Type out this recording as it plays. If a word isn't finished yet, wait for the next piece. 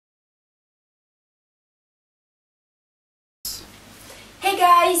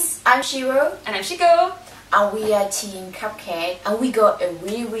guys, I'm Shiro. And I'm Shiko. And we are Team Cupcake. And we got a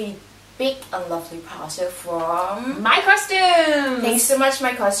really big and lovely parcel from MyCostumes. Thanks so much,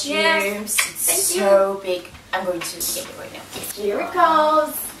 MyCostumes. Yes. It's so big. I'm going to get it right now. Here it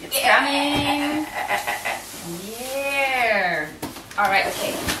comes. It's coming. Yeah. Alright,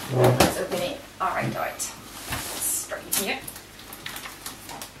 okay. Let's open it. Alright. Let's start here.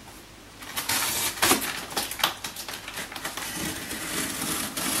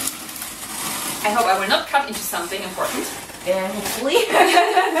 I hope I will not cut into something important. And hopefully.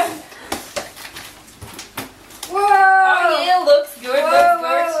 Whoa! Oh yeah, looks good,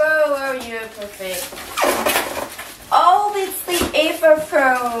 Whoa, you're perfect. Oh, it's the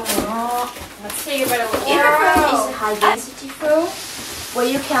eva-foam. Let's take a better look. Eva-foam is a high density foam where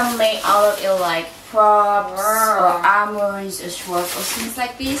you can make out of it like props or armors or swords or things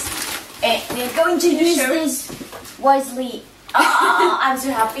like this. And we're going to use this wisely. Oh, I'm so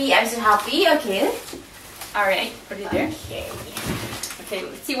happy, okay. Alright, put it there. Okay,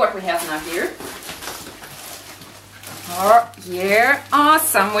 let's see what we have now here. Oh, here are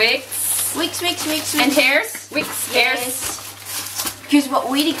some wigs. Wigs. And hairs. Wigs, hairs. Because what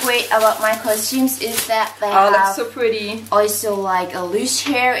really great about MyCostumes is that they have that's so pretty. Also like a loose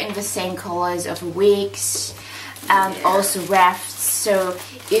hair in the same colors of wigs and also rafts. So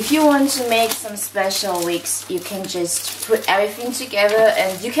if you want to make some special wigs, you can just put everything together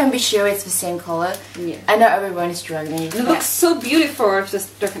and you can be sure it's the same color. Yeah. I know everyone is struggling. It looks so beautiful with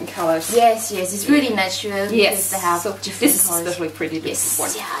just different colors. Yes, it's really natural. Yes, they have so different this colors. is especially pretty. This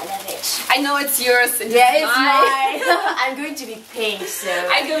one. Yeah, I love it. I know it's yours. And yeah, it's mine. I'm going to be pink, so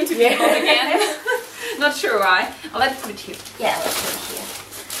I'm going to be pink again. Not sure why. Let's put it here. Yeah, let's put it here.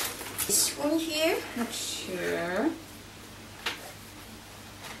 This one here. Not sure.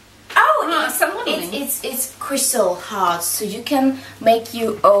 Oh, it's crystal hearts, so you can make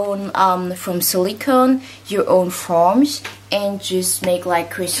your own from silicone, your own forms, and just make like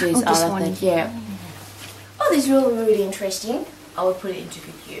crystals out of it. Yeah. Oh, this is really interesting. I will put it into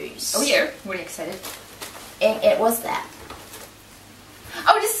good use. Oh yeah, really excited. And it was that.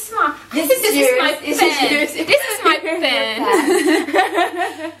 Oh, this is my. This is my pen. This is my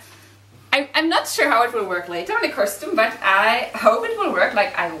pen. I'm not sure how it will work later on the costume, but I hope it will work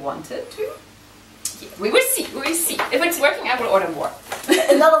like I want it to. Yeah, we will see. If it's working, I will order more.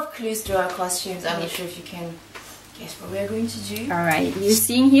 A lot of clues to our costumes. I'm not sure if you can guess what we are going to do. Alright, you're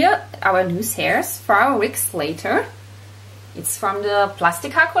seeing here our loose hairs for our wigs later. It's from the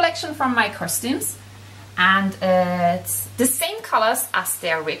Plastica collection from MyCostumes. And it's the same colors as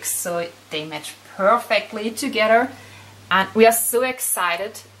their wigs, so they match perfectly together. And we are so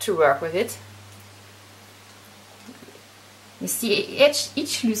excited to work with it. You see,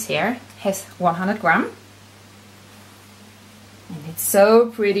 each loose hair has 100 grams. And it's so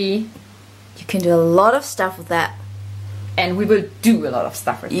pretty. You can do a lot of stuff with that. And we will do a lot of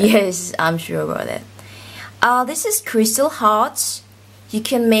stuff with it. Yes, I'm sure about that. This is crystal hearts. You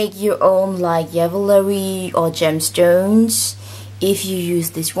can make your own like jewelry or gemstones if you use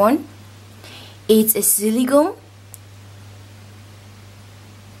this one. It's a silicone.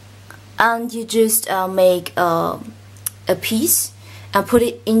 And you just make a piece and put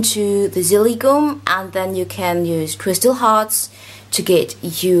it into the silicone, and then you can use crystal hearts to get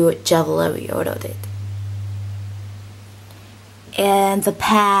your jewelry out of it. And the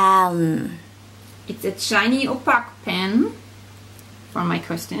pen. It's a shiny opaque pen from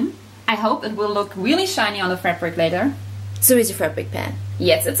MyCostume. I hope it will look really shiny on the fabric later. So it's a fabric pen?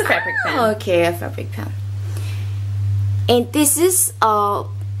 Yes, it's a fabric pen. Okay, a fabric pen. And this is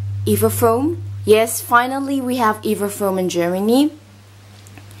eva-foam. Yes, finally we have eva-foam in Germany.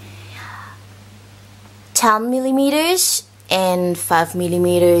 10 millimeters and 5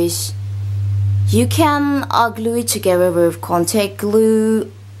 millimeters. You can glue it together with contact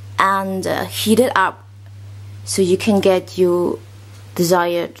glue and heat it up so you can get your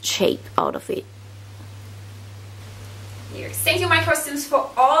desired shape out of it. Yes. Thank you, MyCostumes, for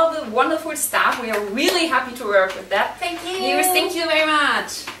all the wonderful stuff. We are really happy to work with that. Thank you. Yes, thank you very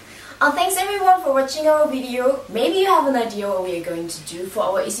much. Thanks everyone for watching our video. Maybe you have an idea what we are going to do for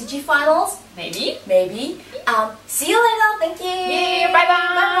our ECG finals. Maybe. See you later. Thank you. Yeah,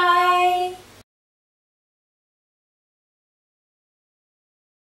 bye-bye. Bye-bye.